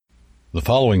The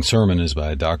following sermon is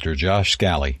by Dr. Josh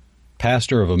Scally,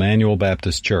 pastor of Emmanuel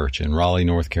Baptist Church in Raleigh,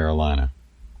 North Carolina.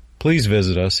 Please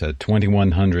visit us at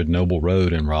 2100 Noble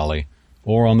Road in Raleigh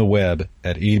or on the web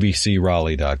at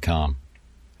ebcraleigh.com.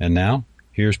 And now,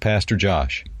 here's Pastor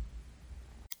Josh.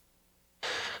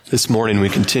 This morning we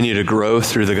continue to grow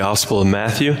through the Gospel of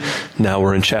Matthew. Now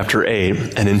we're in chapter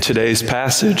 8, and in today's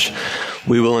passage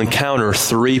we will encounter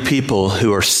three people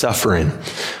who are suffering.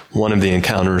 One of the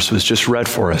encounters was just read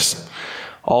for us.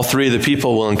 All three of the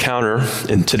people we'll encounter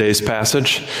in today's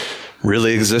passage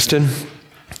really existed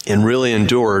and really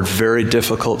endured very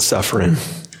difficult suffering.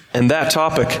 And that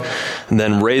topic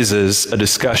then raises a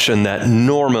discussion that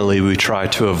normally we try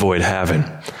to avoid having.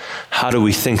 How do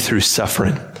we think through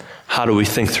suffering? How do we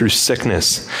think through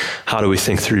sickness? How do we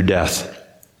think through death?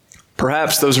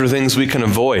 Perhaps those are things we can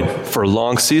avoid for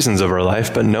long seasons of our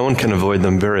life, but no one can avoid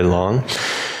them very long.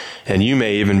 And you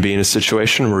may even be in a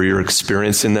situation where you're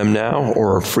experiencing them now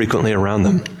or frequently around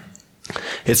them.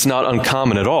 It's not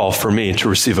uncommon at all for me to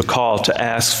receive a call to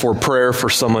ask for prayer for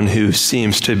someone who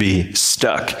seems to be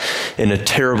stuck in a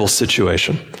terrible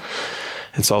situation.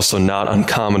 It's also not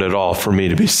uncommon at all for me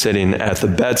to be sitting at the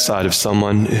bedside of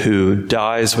someone who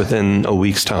dies within a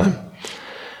week's time.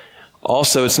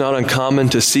 Also, it's not uncommon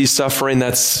to see suffering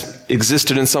that's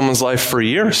existed in someone's life for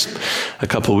years. A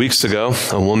couple of weeks ago,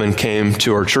 a woman came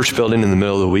to our church building in the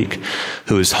middle of the week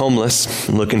who is homeless,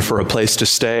 looking for a place to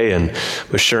stay, and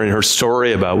was sharing her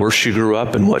story about where she grew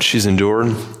up and what she's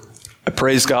endured. I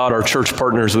praise God, our church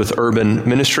partners with Urban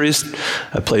Ministries,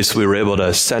 a place we were able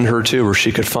to send her to where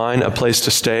she could find a place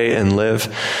to stay and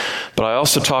live. But I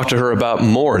also talked to her about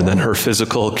more than her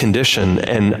physical condition,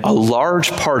 and a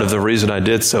large part of the reason I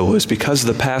did so was because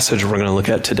of the passage we're going to look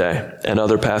at today and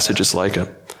other passages like it.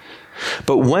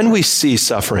 But when we see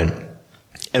suffering,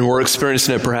 and we're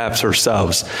experiencing it perhaps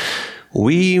ourselves,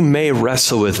 we may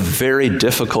wrestle with very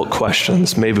difficult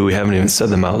questions. Maybe we haven't even said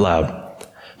them out loud.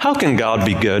 How can God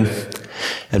be good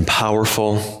and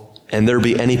powerful, and there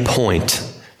be any point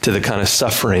to the kind of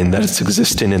suffering that is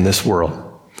existing in this world?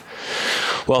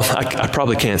 Well, I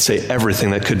probably can't say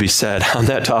everything that could be said on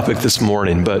that topic this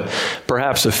morning, but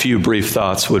perhaps a few brief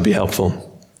thoughts would be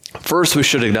helpful. First, we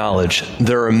should acknowledge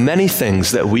there are many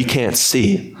things that we can't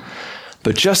see,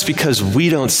 but just because we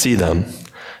don't see them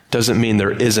doesn't mean there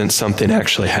isn't something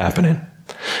actually happening.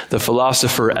 The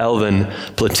philosopher Elvin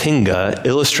Plantinga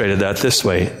illustrated that this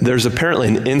way. There's apparently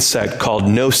an insect called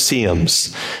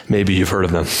no-see-ums. Maybe you've heard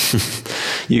of them.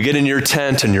 You get in your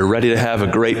tent and you're ready to have a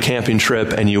great camping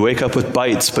trip and you wake up with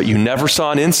bites, but you never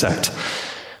saw an insect.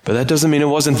 But that doesn't mean it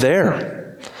wasn't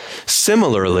there.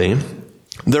 Similarly,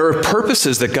 there are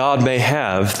purposes that God may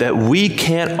have that we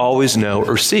can't always know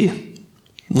or see.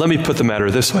 Let me put the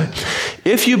matter this way.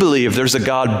 If you believe there's a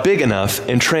God big enough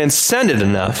and transcendent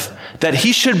enough that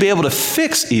he should be able to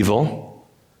fix evil,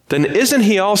 then isn't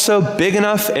he also big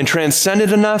enough and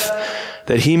transcendent enough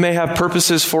that he may have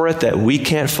purposes for it that we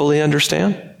can't fully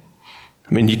understand?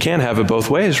 I mean, you can't have it both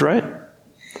ways, right?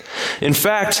 In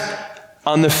fact,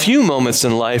 on the few moments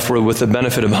in life where with the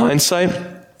benefit of hindsight,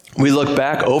 we look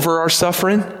back over our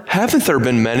suffering, haven't there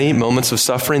been many moments of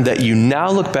suffering that you now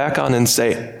look back on and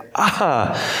say,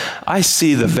 I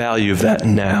see the value of that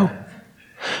now?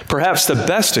 Perhaps the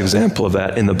best example of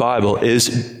that in the Bible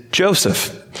is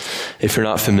Joseph. If you're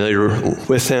not familiar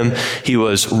with him, he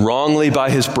was wrongly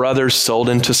by his brothers sold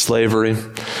into slavery.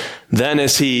 Then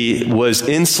as he was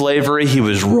in slavery, he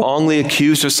was wrongly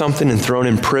accused of something and thrown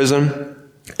in prison.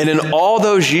 And in all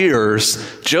those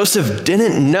years, Joseph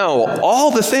didn't know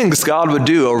all the things God would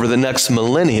do over the next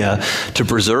millennia to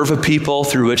preserve a people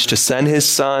through which to send his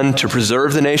son, to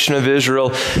preserve the nation of Israel.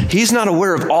 He's not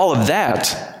aware of all of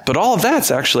that, but all of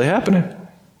that's actually happening.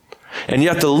 And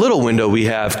yet the little window we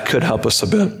have could help us a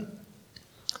bit.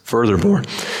 Furthermore,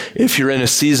 if you're in a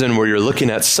season where you're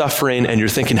looking at suffering and you're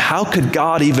thinking, how could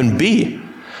God even be?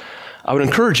 I would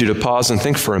encourage you to pause and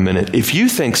think for a minute. If you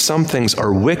think some things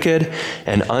are wicked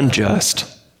and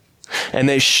unjust, and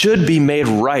they should be made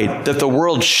right, that the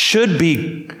world should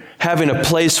be having a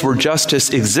place where justice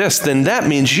exists, then that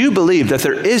means you believe that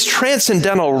there is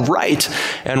transcendental right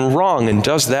and wrong. And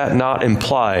does that not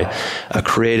imply a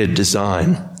created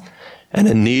design and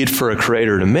a need for a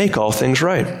creator to make all things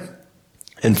right?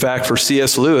 In fact, for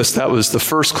C.S. Lewis, that was the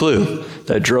first clue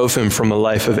that drove him from a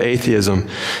life of atheism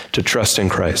to trust in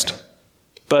Christ.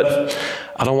 But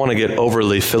I don't want to get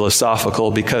overly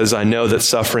philosophical because I know that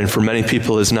suffering for many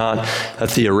people is not a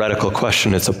theoretical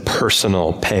question, it's a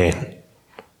personal pain.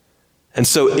 And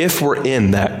so if we're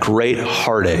in that great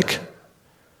heartache,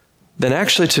 then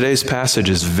actually today's passage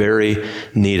is very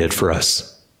needed for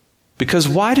us. Because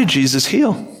why did Jesus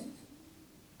heal?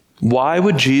 Why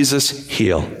would Jesus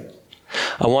heal?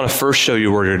 I want to first show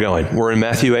you where you're going. We're in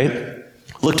Matthew 8.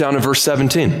 Look down at verse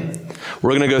 17.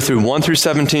 We're going to go through 1 through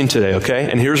 17 today, okay?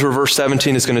 And here's where verse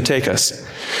 17 is going to take us.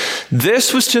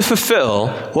 This was to fulfill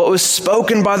what was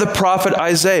spoken by the prophet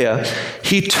Isaiah.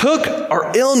 He took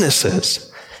our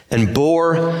illnesses and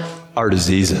bore our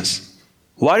diseases.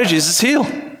 Why did Jesus heal?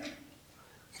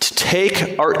 To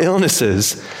take our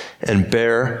illnesses and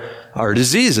bear our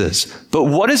diseases. But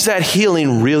what is that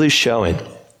healing really showing?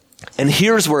 And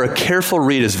here's where a careful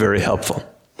read is very helpful.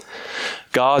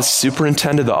 God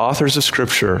superintended the authors of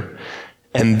Scripture,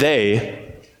 and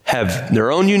they have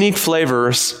their own unique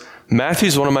flavors.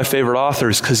 Matthew's one of my favorite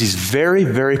authors because he's very,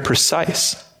 very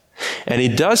precise. And he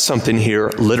does something here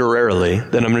literarily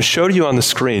that I'm going to show to you on the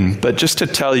screen, but just to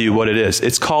tell you what it is,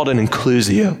 it's called an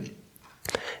inclusio.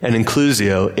 An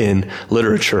inclusio in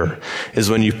literature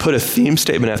is when you put a theme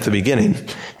statement at the beginning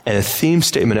and a theme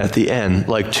statement at the end,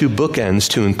 like two bookends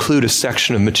to include a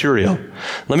section of material.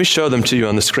 Let me show them to you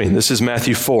on the screen. This is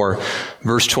Matthew 4,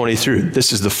 verse 23.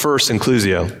 This is the first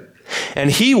inclusio. And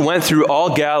he went through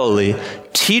all Galilee,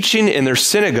 teaching in their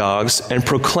synagogues and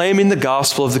proclaiming the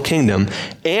gospel of the kingdom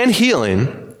and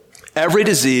healing every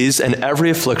disease and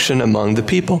every affliction among the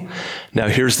people. Now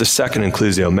here's the second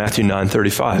inclusio, Matthew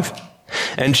 9:35.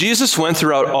 And Jesus went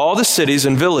throughout all the cities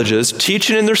and villages,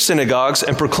 teaching in their synagogues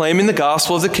and proclaiming the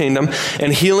gospel of the kingdom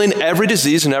and healing every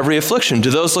disease and every affliction. Do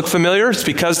those look familiar? It's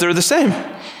because they're the same.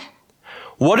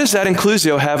 What does that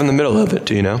inclusio have in the middle of it?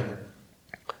 Do you know?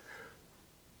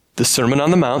 The Sermon on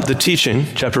the Mount, the teaching,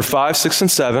 chapter 5, 6, and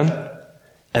 7,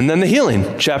 and then the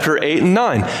healing, chapter 8 and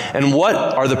 9. And what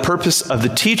are the purpose of the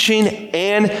teaching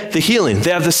and the healing?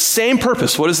 They have the same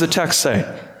purpose. What does the text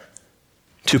say?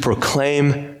 To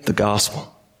proclaim the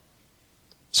gospel.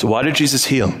 So why did Jesus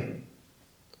heal?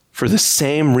 For the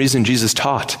same reason Jesus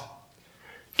taught.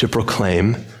 To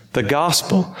proclaim the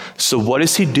gospel. So what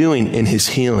is he doing in his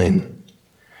healing?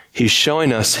 He's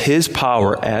showing us his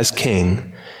power as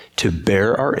king to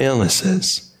bear our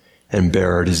illnesses and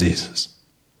bear our diseases.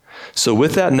 So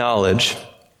with that knowledge,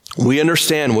 we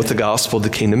understand what the gospel of the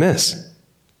kingdom is.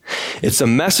 It's a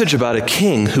message about a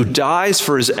king who dies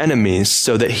for his enemies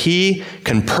so that he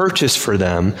can purchase for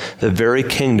them the very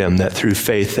kingdom that through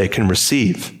faith they can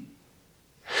receive.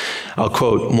 I'll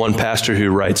quote one pastor who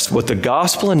writes, "What the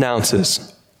gospel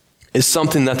announces is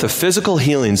something that the physical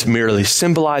healings merely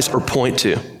symbolize or point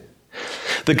to.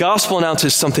 The gospel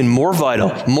announces something more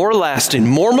vital, more lasting,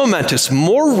 more momentous,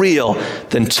 more real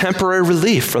than temporary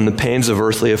relief from the pains of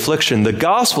earthly affliction. The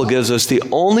gospel gives us the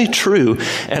only true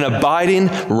and abiding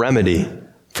remedy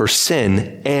for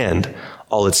sin and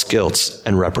all its guilt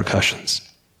and repercussions."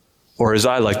 Or as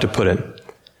I like to put it,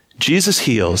 Jesus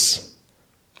heals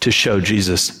to show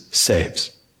Jesus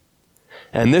saves.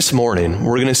 And this morning,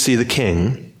 we're going to see the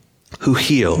King who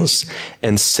heals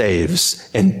and saves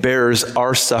and bears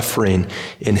our suffering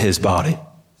in his body.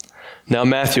 Now,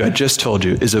 Matthew, I just told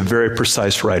you, is a very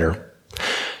precise writer.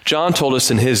 John told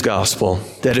us in his gospel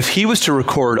that if he was to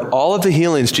record all of the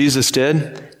healings Jesus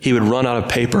did, he would run out of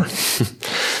paper.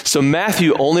 So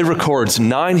Matthew only records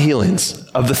 9 healings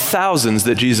of the thousands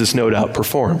that Jesus no doubt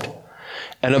performed.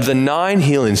 And of the 9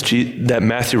 healings that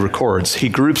Matthew records, he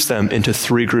groups them into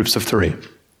 3 groups of 3.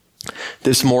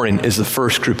 This morning is the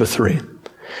first group of 3.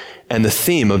 And the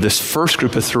theme of this first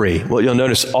group of 3, what you'll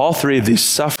notice all 3 of these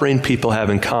suffering people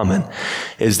have in common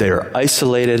is they are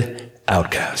isolated,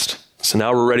 outcast. So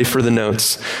now we're ready for the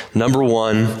notes. Number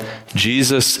 1,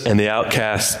 Jesus and the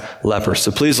outcast leper.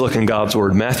 So please look in God's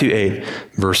word, Matthew 8,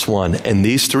 verse 1. And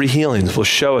these 3 healings will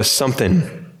show us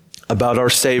something about our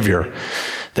Savior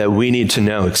that we need to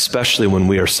know, especially when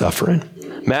we are suffering.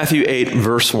 Matthew 8,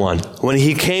 verse 1. When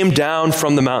he came down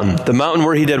from the mountain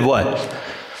where he did what?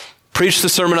 Preached the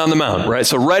Sermon on the Mount, right?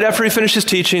 So right after he finishes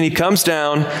teaching, he comes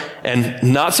down, and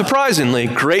not surprisingly,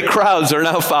 great crowds are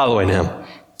now following him.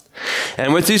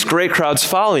 And with these great crowds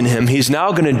following him, he's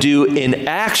now going to do in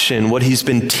action what he's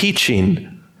been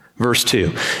teaching. Verse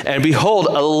 2. And behold,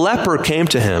 a leper came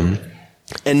to him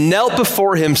and knelt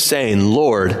before him, saying,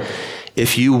 "Lord,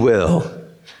 if you will,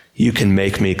 you can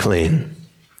make me clean."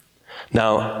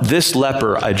 Now, this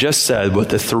leper, I just said, what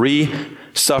the 3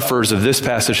 sufferers of this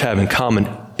passage have in common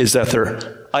is that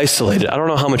they're isolated. I don't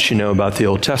know how much you know about the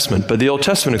Old Testament, but the Old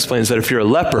Testament explains that if you're a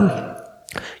leper,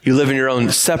 you live in your own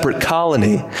separate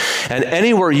colony, and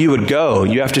anywhere you would go,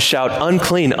 you have to shout,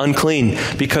 "Unclean, unclean,"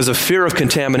 because of fear of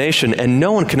contamination, and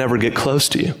no one can ever get close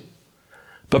to you.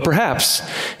 But perhaps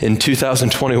in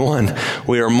 2021,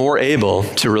 we are more able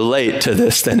to relate to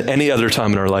this than any other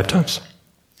time in our lifetimes.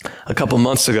 A couple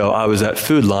months ago, I was at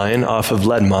Food Lion off of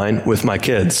Lead Mine with my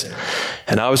kids.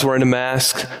 And I was wearing a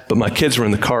mask, but my kids were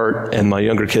in the cart, and my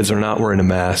younger kids are not wearing a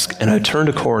mask. And I turned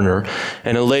a corner,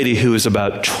 and a lady who was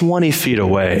about 20 feet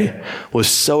away was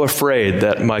so afraid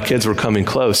that my kids were coming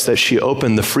close that she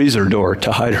opened the freezer door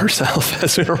to hide herself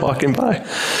as we were walking by.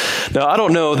 Now, I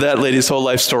don't know that lady's whole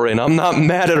life story, and I'm not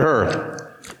mad at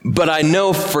her. But I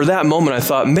know for that moment, I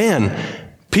thought, man,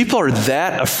 people are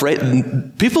that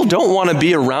afraid. People don't want to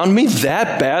be around me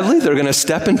that badly. They're going to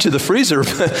step into the freezer.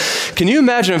 Can you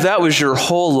imagine if that was your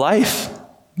whole life?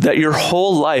 That your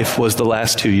whole life was the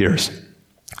last 2 years?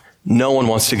 No one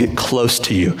wants to get close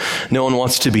to you. No one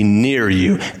wants to be near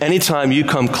you. Anytime you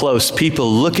come close,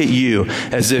 people look at you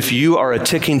as if you are a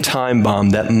ticking time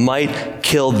bomb that might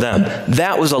kill them.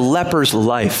 That was a leper's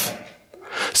life.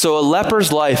 So a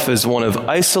leper's life is one of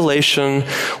isolation,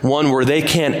 one where they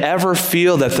can't ever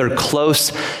feel that they're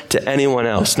close to anyone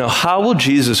else. Now, how will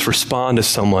Jesus respond to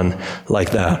someone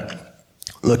like that?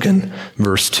 Look in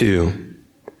verse 2.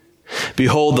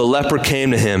 Behold, the leper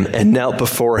came to him and knelt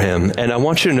before him. And I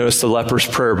want you to notice the leper's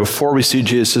prayer before we see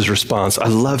Jesus' response. I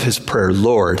love his prayer.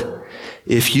 Lord,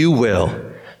 if you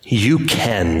will, you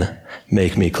can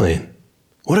make me clean.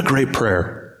 What a great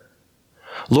prayer.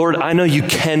 Lord, I know you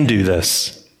can do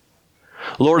this.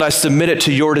 Lord, I submit it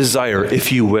to your desire,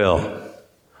 if you will.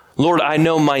 Lord, I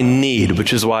know my need,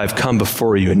 which is why I've come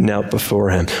before you and knelt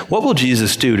before him. What will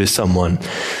Jesus do to someone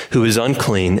who is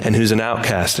unclean and who's an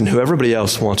outcast and who everybody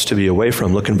else wants to be away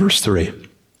from? Look in verse 3.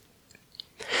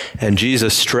 And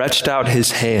Jesus stretched out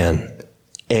his hand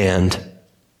and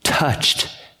touched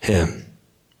him,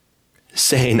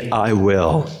 saying, I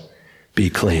will be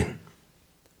clean.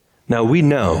 Now we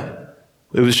know,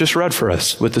 it was just read for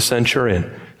us with the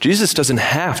centurion. Jesus doesn't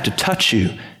have to touch you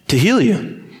to heal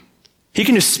you. He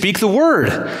can just speak the word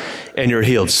and you're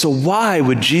healed. So why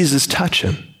would Jesus touch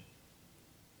him?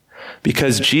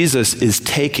 Because Jesus is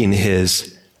taking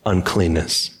his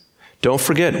uncleanness. Don't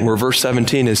forget where verse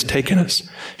 17 is taking us.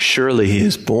 Surely he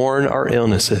has borne our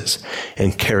illnesses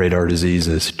and carried our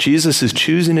diseases. Jesus is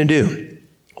choosing to do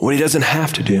what he doesn't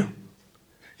have to do.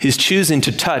 He's choosing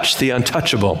to touch the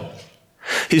untouchable.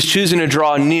 He's choosing to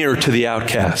draw near to the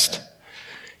outcast.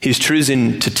 He's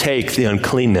choosing to take the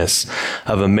uncleanness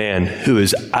of a man who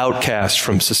is outcast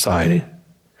from society.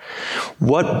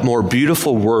 What more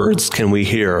beautiful words can we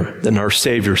hear than our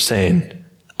Savior saying,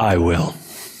 I will?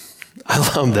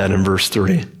 I love that in verse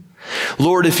 3.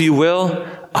 Lord, if you will,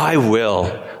 I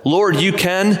will. Lord, you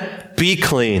can be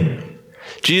clean.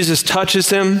 Jesus touches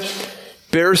him,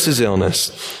 bears his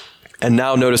illness. And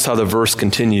now notice how the verse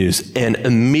continues. And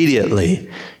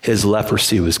immediately his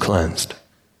leprosy was cleansed.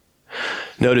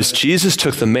 Notice Jesus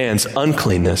took the man's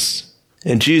uncleanness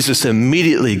and Jesus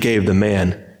immediately gave the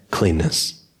man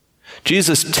cleanness.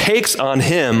 Jesus takes on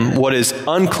him what is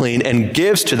unclean and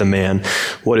gives to the man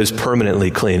what is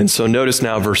permanently clean. And so notice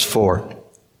now verse 4.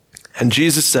 And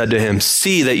Jesus said to him,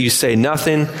 see that you say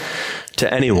nothing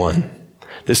to anyone.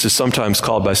 This is sometimes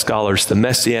called by scholars the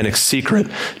messianic secret.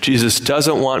 Jesus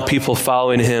doesn't want people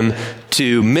following him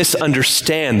to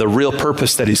misunderstand the real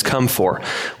purpose that he's come for,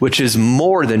 which is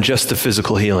more than just the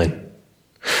physical healing.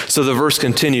 So the verse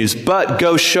continues, but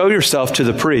go show yourself to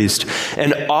the priest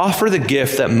and offer the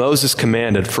gift that Moses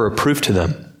commanded for a proof to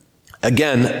them.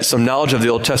 Again, some knowledge of the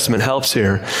Old Testament helps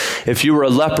here. If you were a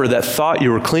leper that thought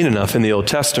you were clean enough in the Old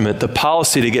Testament, the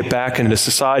policy to get back into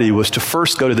society was to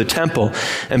first go to the temple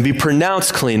and be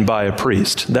pronounced clean by a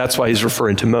priest. That's why he's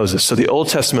referring to Moses. So the Old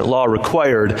Testament law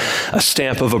required a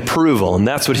stamp of approval, and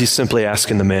that's what he's simply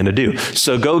asking the man to do.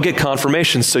 So go get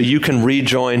confirmation so you can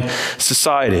rejoin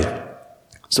society.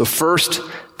 So first,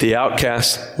 the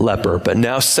outcast leper, but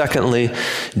now secondly,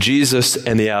 Jesus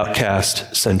and the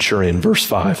outcast centurion. Verse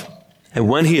 5. And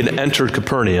when he had entered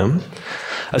Capernaum,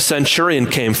 a centurion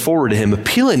came forward to him,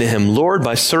 appealing to him, Lord,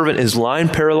 my servant is lying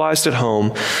paralyzed at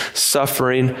home,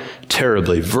 suffering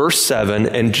terribly. Verse 7,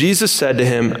 and Jesus said to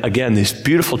him, again, these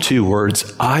beautiful two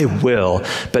words, I will,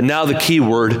 but now the key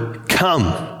word, come.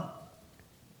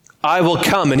 I will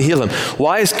come and heal him.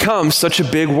 Why is come such a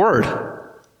big word?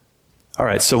 All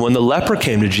right, so when the leper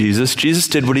came to Jesus, Jesus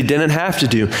did what he didn't have to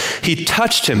do. He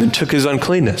touched him and took his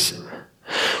uncleanness.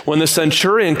 When the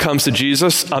centurion comes to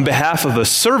Jesus on behalf of a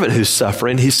servant who's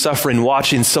suffering, he's suffering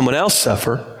watching someone else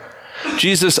suffer.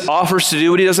 Jesus offers to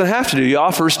do what he doesn't have to do. He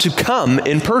offers to come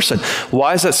in person.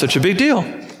 Why is that such a big deal?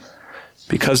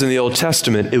 Because in the Old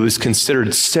Testament, it was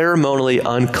considered ceremonially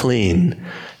unclean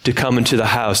to come into the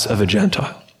house of a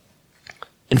Gentile.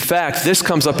 In fact, this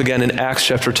comes up again in Acts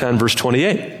chapter 10, verse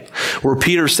 28, where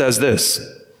Peter says this,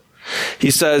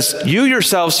 He says, "You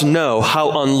yourselves know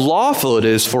how unlawful it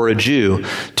is for a Jew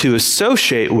to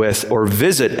associate with or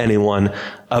visit anyone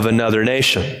of another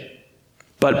nation.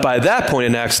 But by that point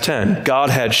in Acts 10, God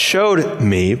had showed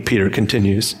me," Peter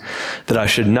continues, "that I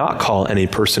should not call any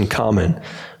person common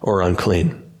or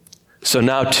unclean." So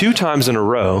now 2 times in a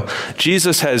row,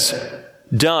 Jesus has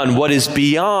done what is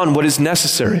beyond what is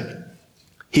necessary.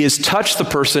 He has touched the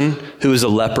person who is a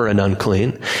leper and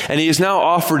unclean, and he is now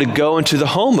offered to go into the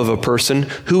home of a person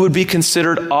who would be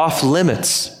considered off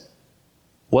limits.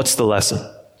 What's the lesson?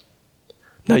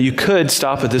 Now, you could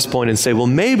stop at this point and say, well,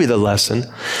 maybe the lesson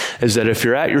is that if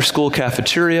you're at your school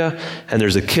cafeteria and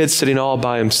there's a kid sitting all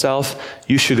by himself,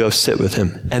 you should go sit with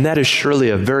him. And that is surely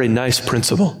a very nice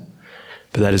principle,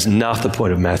 but that is not the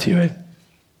point of Matthew 8.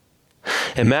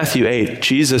 In Matthew 8,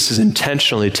 Jesus is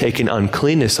intentionally taking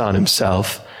uncleanness on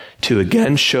himself to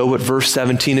again show what verse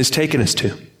 17 has taken us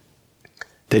to,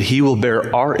 that he will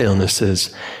bear our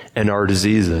illnesses and our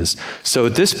diseases. So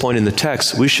at this point in the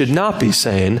text, we should not be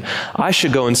saying, I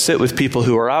should go and sit with people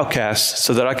who are outcasts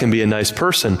so that I can be a nice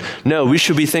person. No, we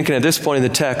should be thinking at this point in the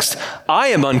text, I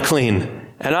am unclean,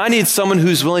 and I need someone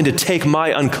who's willing to take my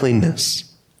uncleanness.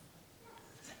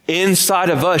 Inside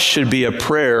of us should be a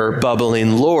prayer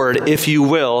bubbling, Lord, if you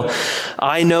will,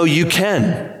 I know you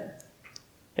can.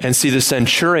 And see, the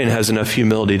centurion has enough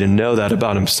humility to know that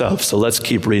about himself. So let's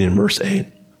keep reading verse 8.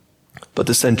 But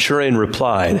the centurion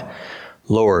replied,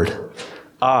 Lord,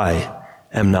 I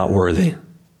am not worthy.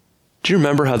 Do you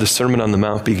remember how the Sermon on the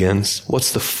Mount begins?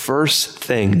 What's the first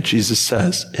thing Jesus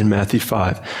says in Matthew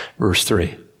 5, verse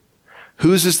 3?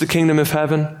 Whose is the kingdom of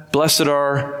heaven? Blessed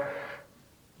are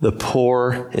the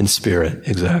poor in spirit.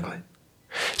 Exactly.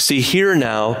 See, here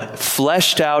now,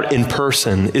 fleshed out in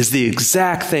person, is the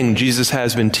exact thing Jesus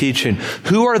has been teaching.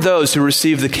 Who are those who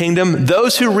receive the kingdom?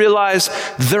 Those who realize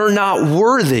they're not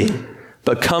worthy,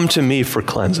 but come to me for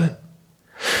cleansing.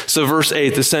 So verse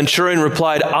 8, the centurion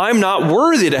replied, I'm not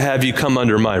worthy to have you come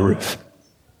under my roof.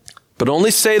 But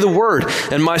only say the word,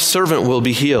 and my servant will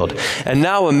be healed. And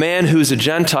now a man who's a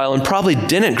Gentile and probably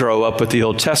didn't grow up with the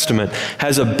Old Testament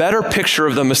has a better picture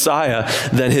of the Messiah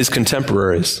than his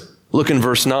contemporaries. Look in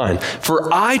verse 9. For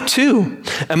I too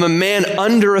am a man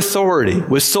under authority,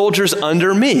 with soldiers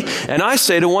under me. And I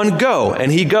say to one, go, and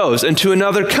he goes, and to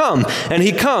another, come, and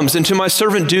he comes, and to my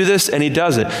servant, do this, and he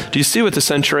does it. Do you see what the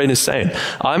centurion is saying?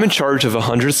 I'm in charge of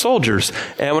 100 soldiers,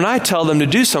 and when I tell them to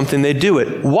do something, they do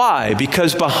it. Why?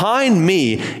 Because behind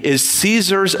me is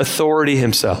Caesar's authority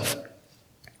himself.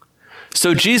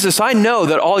 So Jesus, I know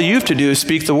that all you have to do is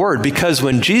speak the word, because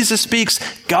when Jesus speaks,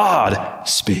 God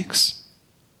speaks.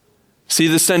 See,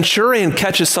 the centurion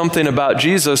catches something about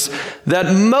Jesus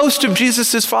that most of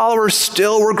Jesus' followers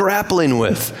still were grappling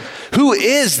with. Who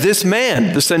is this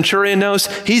man? The centurion knows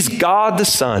he's God the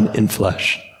Son in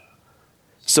flesh.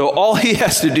 So all he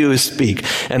has to do is speak.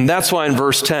 And that's why in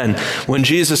verse 10, when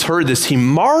Jesus heard this, he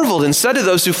marveled and said to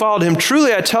those who followed him,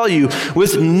 truly I tell you,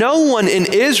 with no one in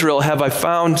Israel have I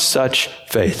found such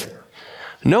faith.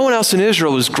 No one else in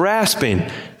Israel was grasping,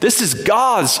 this is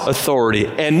God's authority.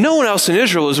 And no one else in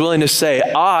Israel was willing to say,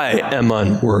 I am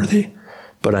unworthy,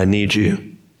 but I need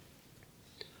you.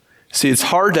 See, it's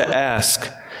hard to ask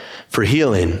for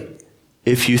healing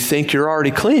if you think you're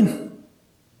already clean.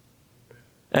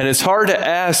 And it's hard to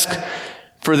ask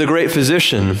for the great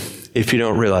physician if you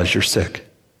don't realize you're sick.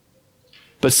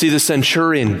 But see, the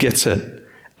centurion gets it,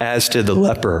 as did the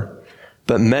leper,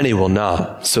 but many will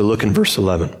not. So look in verse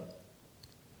 11.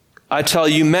 I tell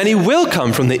you, many will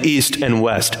come from the east and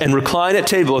west and recline at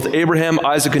table with Abraham,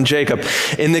 Isaac, and Jacob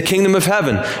in the kingdom of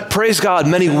heaven. Praise God,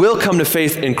 many will come to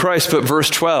faith in Christ, but verse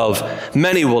 12,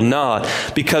 many will not,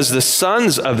 because the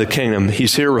sons of the kingdom,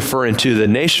 he's here referring to the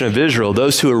nation of Israel,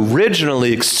 those who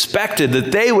originally expected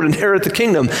that they would inherit the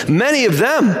kingdom, many of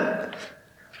them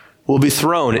will be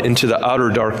thrown into the outer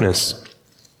darkness,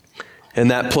 in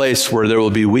that place where there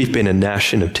will be weeping and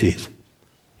gnashing of teeth.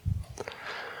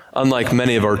 Unlike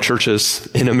many of our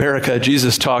churches in America,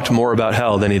 Jesus talked more about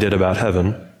hell than he did about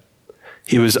heaven.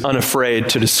 He was unafraid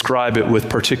to describe it with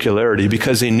particularity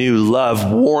because he knew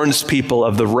love warns people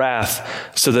of the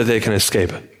wrath so that they can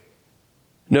escape it.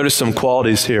 Notice some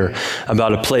qualities here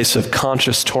about a place of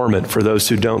conscious torment for those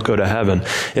who don't go to heaven.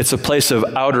 It's a place of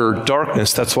outer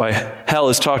darkness. That's why hell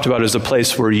is talked about as a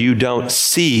place where you don't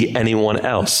see anyone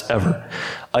else ever,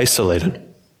 isolated.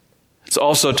 It's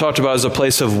also talked about as a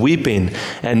place of weeping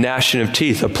and gnashing of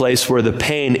teeth, a place where the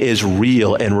pain is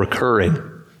real and recurring.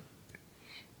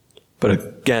 But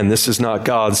again, this is not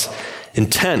God's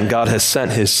intent. God has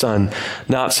sent his Son,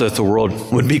 not so that the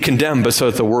world would be condemned, but so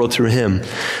that the world through him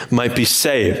might be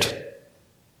saved.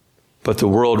 But the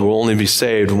world will only be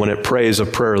saved when it prays a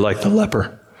prayer like the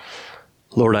leper.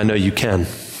 Lord, I know you can.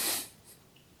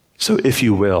 So if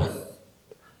you will,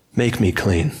 make me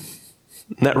clean.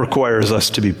 And that requires us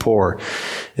to be poor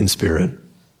in spirit.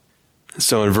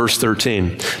 So in verse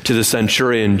 13, to the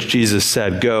centurion, Jesus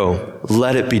said, "Go,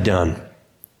 let it be done."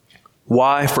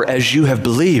 Why? For as you have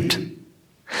believed.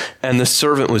 And the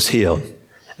servant was healed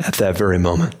at that very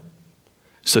moment.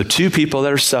 So two people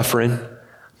that are suffering,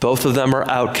 both of them are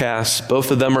outcasts. Both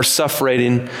of them are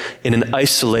suffering in an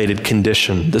isolated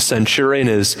condition. The centurion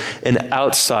is an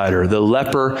outsider. The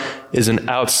leper is an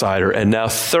outsider. And now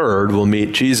third, we'll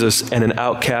meet Jesus and an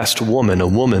outcast woman, a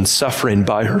woman suffering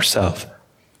by herself.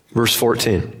 Verse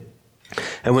 14.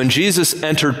 And when Jesus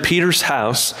entered Peter's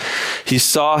house, he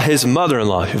saw his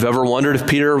mother-in-law. If you've ever wondered if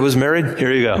Peter was married,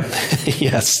 here you go.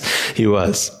 Yes, he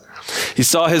was. He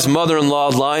saw his mother-in-law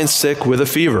lying sick with a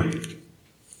fever.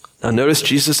 Now notice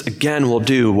Jesus again will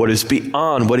do what is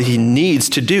beyond what he needs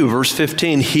to do. Verse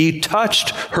 15, he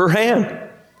touched her hand,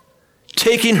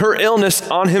 taking her illness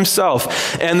on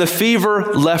himself, and the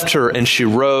fever left her, and she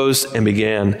rose and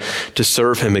began to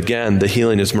serve him again. The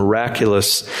healing is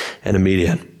miraculous and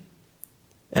immediate.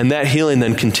 And that healing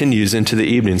then continues into the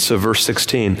evening. So verse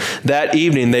 16, that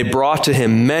evening they brought to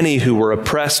him many who were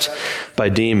oppressed by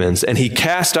demons, and he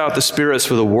cast out the spirits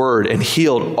with a word and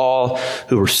healed all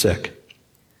who were sick.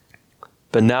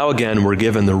 But now again we're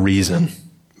given the reason.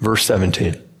 Verse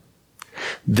 17,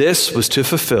 this was to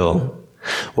fulfill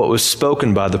what was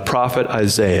spoken by the prophet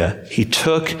Isaiah. He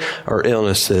took our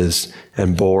illnesses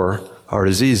and bore our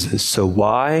diseases. So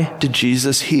why did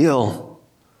Jesus heal?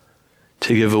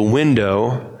 To give a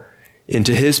window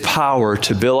into his power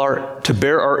to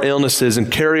bear our illnesses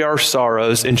and carry our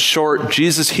sorrows. In short,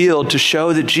 Jesus healed to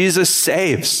show that Jesus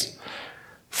saves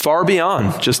far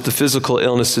beyond just the physical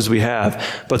illnesses we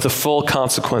have, but the full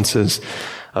consequences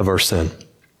of our sin.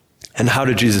 And how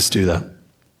did Jesus do that?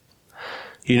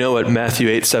 You know what Matthew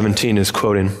 8:17 is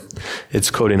quoting? It's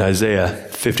quoting Isaiah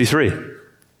 53.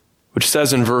 Which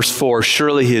says in verse 4,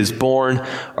 surely he has borne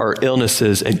our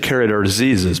illnesses and carried our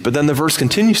diseases. But then the verse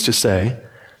continues to say,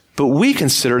 but we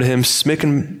considered him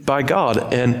smitten by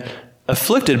God and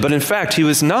afflicted. But in fact, he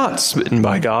was not smitten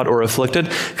by God or afflicted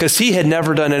because he had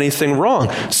never done anything wrong.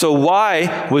 So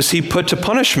why was he put to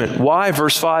punishment? Why?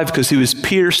 Verse 5, because he was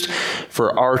pierced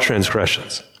for our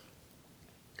transgressions.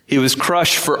 He was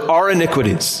crushed for our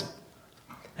iniquities.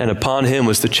 And upon him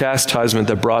was the chastisement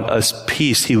that brought us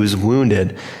peace. He was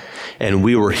wounded, and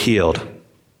we were healed,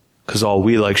 because all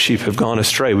we like sheep have gone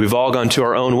astray. We've all gone to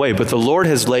our own way, but the Lord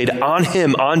has laid on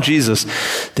him, on Jesus,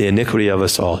 the iniquity of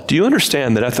us all. Do you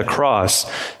understand that at the cross,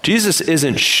 Jesus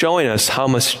isn't showing us how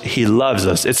much he loves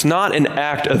us? It's not an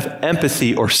act of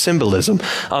empathy or symbolism.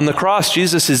 On the cross,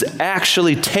 Jesus is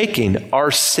actually taking our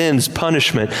sin's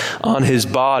punishment on his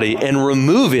body and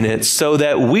removing it so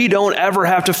that we don't ever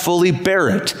have to fully bear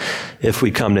it if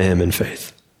we come to him in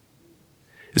faith.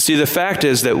 You see, the fact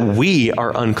is that we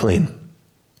are unclean.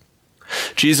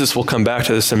 Jesus will come back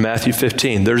to this in Matthew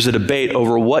 15. There's a debate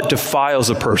over what defiles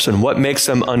a person, what makes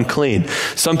them unclean.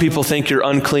 Some people think you're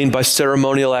unclean by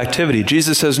ceremonial activity.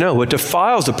 Jesus says, no, what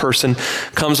defiles a person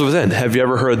comes within. Have you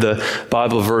ever heard the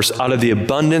Bible verse, out of the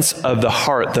abundance of the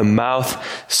heart, the mouth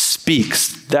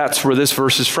speaks? That's where this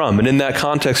verse is from. And in that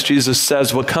context, Jesus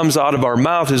says what comes out of our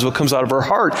mouth is what comes out of our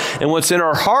heart. And what's in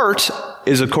our heart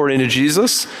is, according to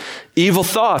Jesus, evil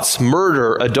thoughts,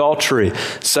 murder, adultery,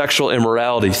 sexual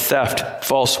immorality, theft,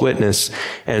 false witness,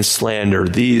 and slander.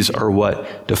 These are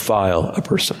what defile a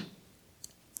person.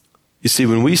 You see,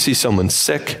 when we see someone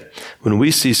sick, when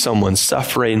we see someone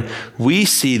suffering, we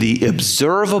see the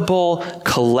observable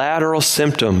collateral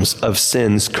symptoms of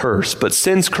sin's curse. But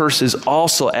sin's curse is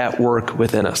also at work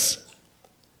within us.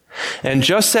 And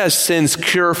just as sin's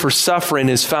cure for suffering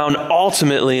is found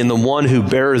ultimately in the one who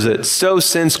bears it, so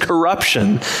sin's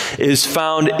corruption is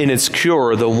found in its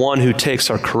cure, the one who takes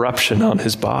our corruption on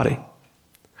his body.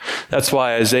 That's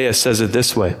why Isaiah says it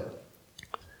this way: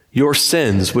 your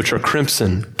sins, which are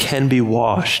crimson, can be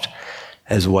washed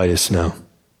as white as snow.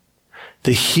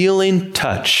 The healing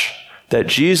touch that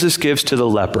Jesus gives to the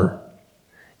leper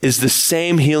is the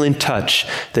same healing touch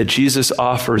that Jesus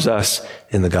offers us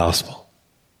in the gospel.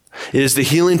 It is the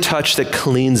healing touch that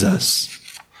cleans us.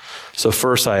 So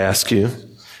first I ask you,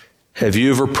 have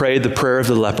you ever prayed the prayer of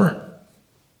the leper?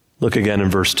 Look again in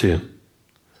verse 2.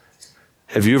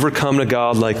 Have you ever come to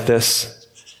God like this?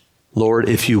 Lord,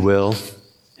 if you will,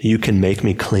 you can make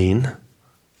me clean.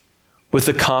 With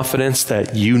the confidence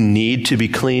that you need to be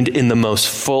cleaned in the most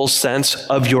full sense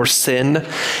of your sin,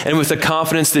 and with the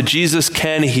confidence that Jesus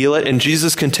can heal it and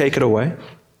Jesus can take it away.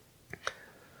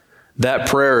 That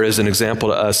prayer is an example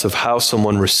to us of how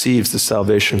someone receives the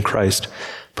salvation Christ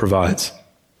provides.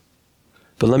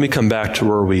 But let me come back to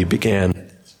where we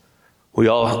began. We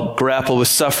all grapple with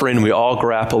suffering. We all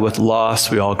grapple with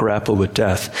loss. We all grapple with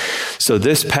death. So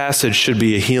this passage should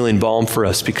be a healing balm for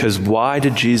us, because why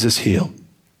did Jesus heal?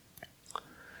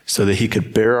 So that he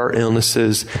could bear our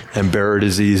illnesses and bear our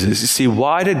diseases. You see,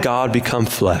 why did God become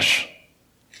flesh?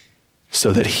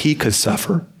 So that he could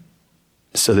suffer,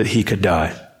 so that he could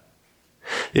die.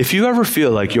 If you ever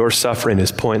feel like your suffering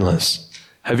is pointless,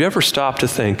 have you ever stopped to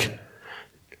think,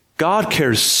 God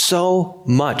cares so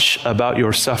much about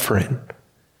your suffering.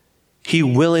 He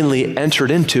willingly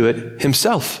entered into it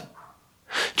himself.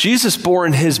 Jesus bore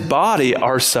in his body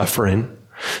our suffering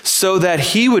so that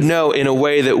he would know in a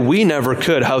way that we never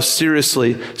could how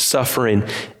seriously suffering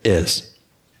is.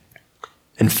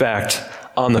 In fact,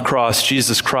 on the cross,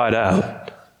 Jesus cried out,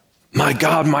 my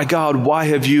God, why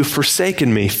have you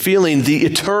forsaken me?" Feeling the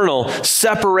eternal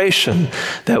separation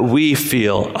that we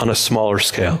feel on a smaller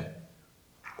scale.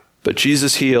 But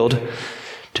Jesus healed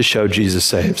to show Jesus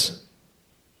saves.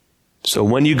 So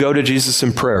when you go to Jesus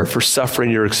in prayer for suffering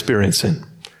you're experiencing,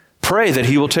 pray that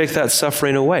he will take that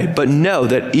suffering away. But know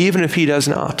that even if he does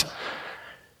not,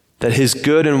 that his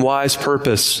good and wise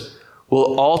purpose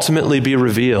will ultimately be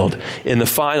revealed in the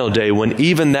final day when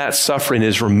even that suffering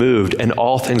is removed and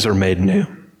all things are made new.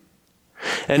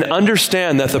 And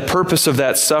understand that the purpose of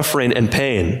that suffering and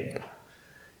pain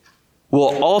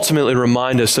will ultimately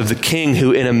remind us of the King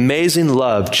who in amazing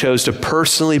love chose to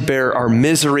personally bear our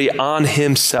misery on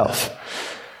himself.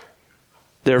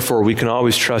 Therefore, we can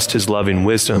always trust his loving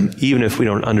wisdom, even if we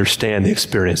don't understand the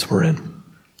experience we're in.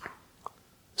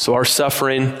 So our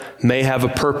suffering may have a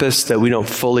purpose that we don't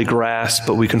fully grasp,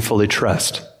 but we can fully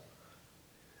trust.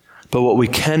 But what we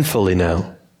can fully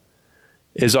know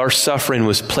is our suffering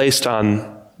was placed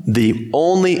on the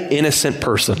only innocent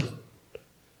person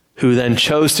who then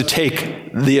chose to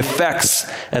take the effects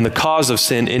and the cause of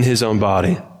sin in his own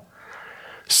body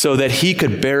so that he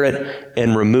could bear it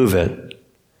and remove it.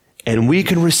 And we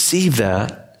can receive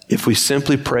that if we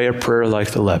simply pray a prayer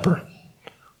like the leper.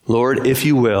 Lord, if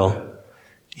you will,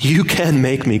 you can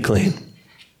make me clean.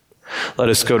 Let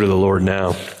us go to the Lord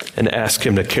now and ask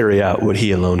him to carry out what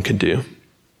he alone can do.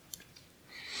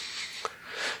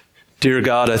 Dear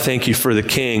God, I thank you for the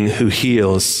King who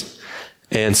heals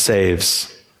and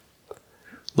saves.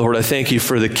 Lord, I thank you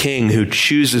for the King who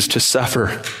chooses to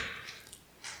suffer.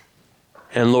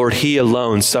 And Lord, he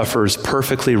alone suffers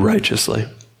perfectly righteously.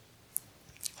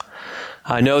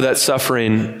 I know that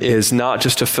suffering is not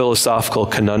just a philosophical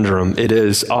conundrum. It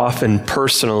is often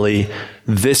personally,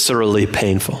 viscerally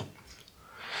painful.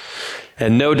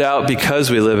 And no doubt because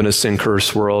we live in a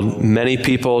sin-cursed world, many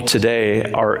people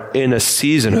today are in a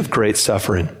season of great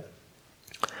suffering.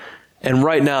 And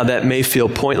right now that may feel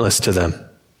pointless to them.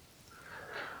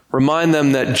 Remind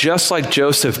them that just like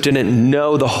Joseph didn't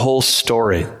know the whole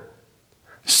story,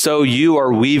 so you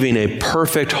are weaving a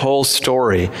perfect whole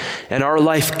story, and our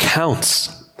life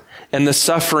counts, and the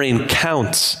suffering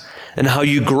counts, and how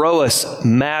you grow us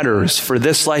matters for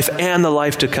this life and the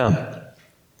life to come.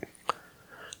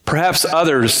 Perhaps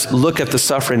others look at the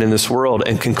suffering in this world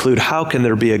and conclude, how can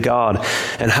there be a God,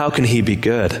 and how can he be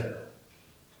good?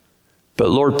 But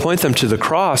Lord, point them to the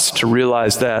cross to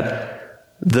realize that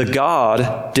the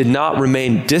God did not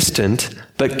remain distant,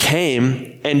 but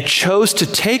came and chose to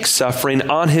take suffering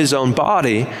on his own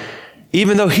body,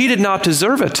 even though he did not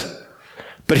deserve it.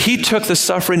 But he took the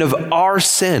suffering of our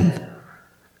sin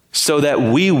so that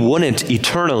we wouldn't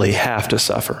eternally have to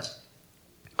suffer.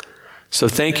 So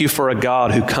thank you for a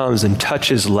God who comes and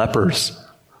touches lepers.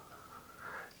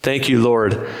 Thank you,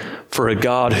 Lord, for a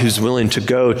God who's willing to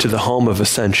go to the home of a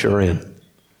centurion.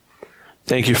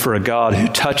 Thank you for a God who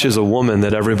touches a woman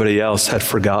that everybody else had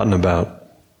forgotten about.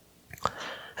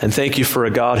 And thank you for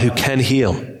a God who can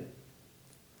heal.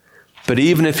 But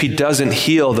even if he doesn't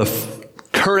heal the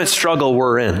current struggle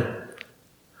we're in,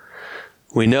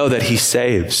 we know that he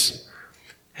saves.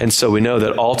 And so we know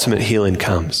that ultimate healing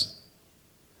comes.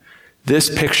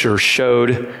 This picture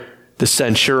showed the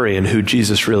centurion who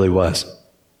Jesus really was.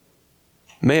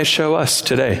 May it show us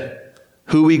today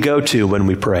who we go to when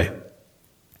we pray.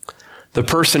 The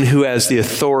person who has the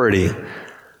authority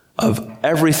of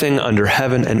everything under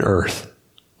heaven and earth,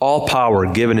 all power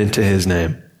given into his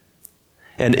name.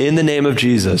 And in the name of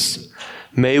Jesus,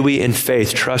 may we in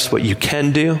faith trust what you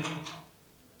can do,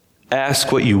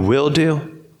 ask what you will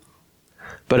do,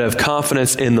 but have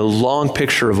confidence in the long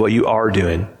picture of what you are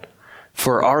doing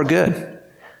for our good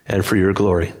and for your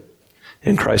glory.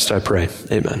 In Christ I pray.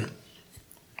 Amen.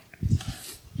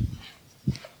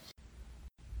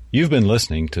 You've been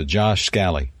listening to Josh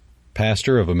Scally.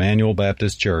 pastor of Emmanuel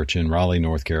Baptist Church in Raleigh,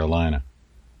 North Carolina.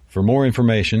 For more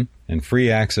information and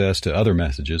free access to other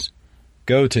messages,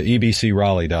 go to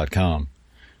ebcraleigh.com.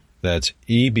 That's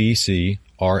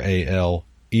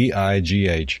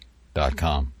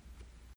ebcraleigh.com.